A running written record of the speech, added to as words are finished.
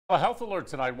A health alert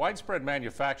tonight. Widespread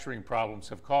manufacturing problems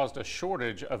have caused a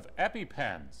shortage of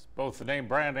EpiPens, both the name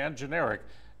brand and generic,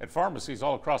 at pharmacies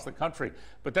all across the country.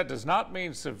 But that does not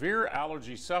mean severe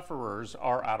allergy sufferers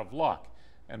are out of luck.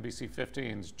 NBC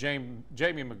 15's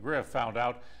Jamie McGriff found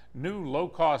out new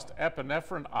low-cost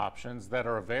epinephrine options that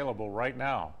are available right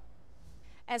now.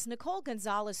 As Nicole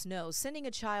Gonzalez knows, sending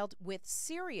a child with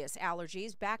serious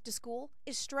allergies back to school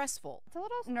is stressful. It's a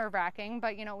little nerve-wracking,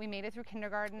 but we made it through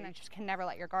kindergarten and you just can never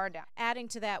let your guard down. Adding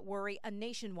to that worry, a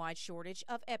nationwide shortage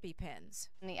of EpiPens.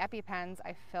 And the EpiPens,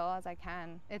 I fill as I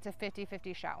can. It's a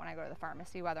 50-50 shot when I go to the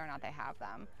pharmacy, whether or not they have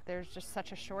them. There's just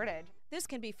such a shortage. This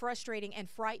can be frustrating and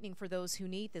frightening for those who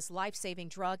need this life-saving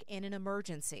drug in an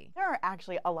emergency. There are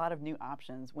actually a lot of new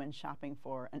options when shopping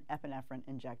for an epinephrine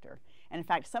injector. And in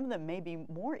fact, some of them may be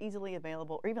more easily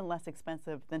available or even less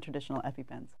expensive than traditional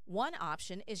EpiPens. One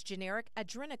option is generic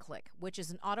Adrenaclick, which is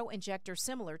an auto-injector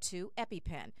similar to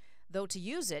EpiPen. Though to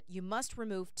use it, you must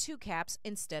remove 2 caps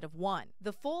instead of 1.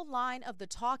 The full line of the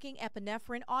talking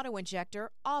epinephrine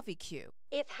auto-injector, Wpmi,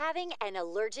 if having an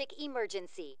allergic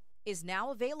emergency, is now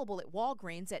available at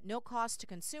Walgreens at no cost to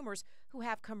consumers who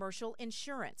have commercial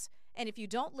insurance. And if you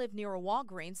don't live near a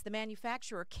Walgreens, the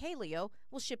manufacturer Kaleo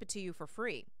will ship it to you for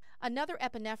free. Another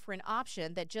epinephrine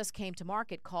option that just came to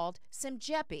market called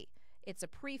Simjepi. It's a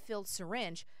pre-filled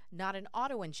syringe, not an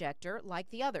auto-injector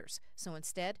like the others. So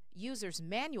instead, users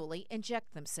manually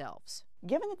inject themselves.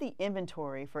 Given that the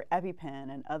inventory for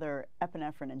EpiPen and other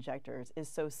epinephrine injectors is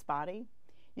so spotty,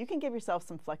 you can give yourself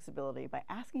some flexibility by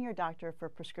asking your doctor for a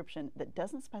prescription that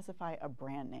doesn't specify a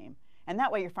brand name. And that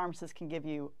way your pharmacist can give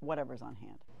you whatever's on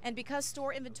hand. And because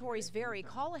store inventories vary,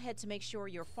 call ahead to make sure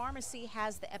your pharmacy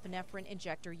has the epinephrine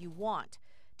injector you want.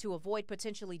 To avoid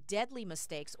potentially deadly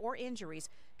mistakes or injuries,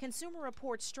 Consumer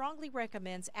Reports strongly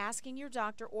recommends asking your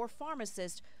doctor or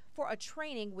pharmacist for a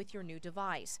training with your new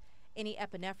device. Any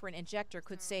epinephrine injector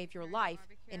could save your life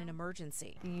in an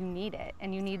emergency. You need it,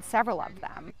 and you need several of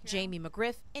them. Jamie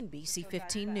McGriff, NBC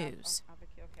 15 News.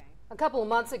 A couple of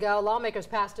months ago, lawmakers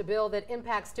passed a bill that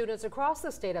impacts students across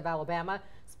the state of Alabama,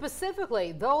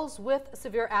 specifically those with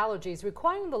severe allergies,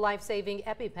 requiring the life-saving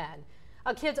EpiPen.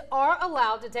 Kids are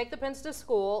allowed to take the pens to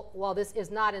school. While this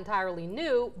is not entirely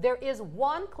new, there is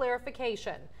one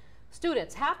clarification.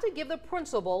 Students have to give the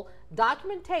principal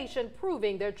documentation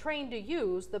proving they're trained to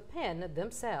use the pen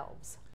themselves.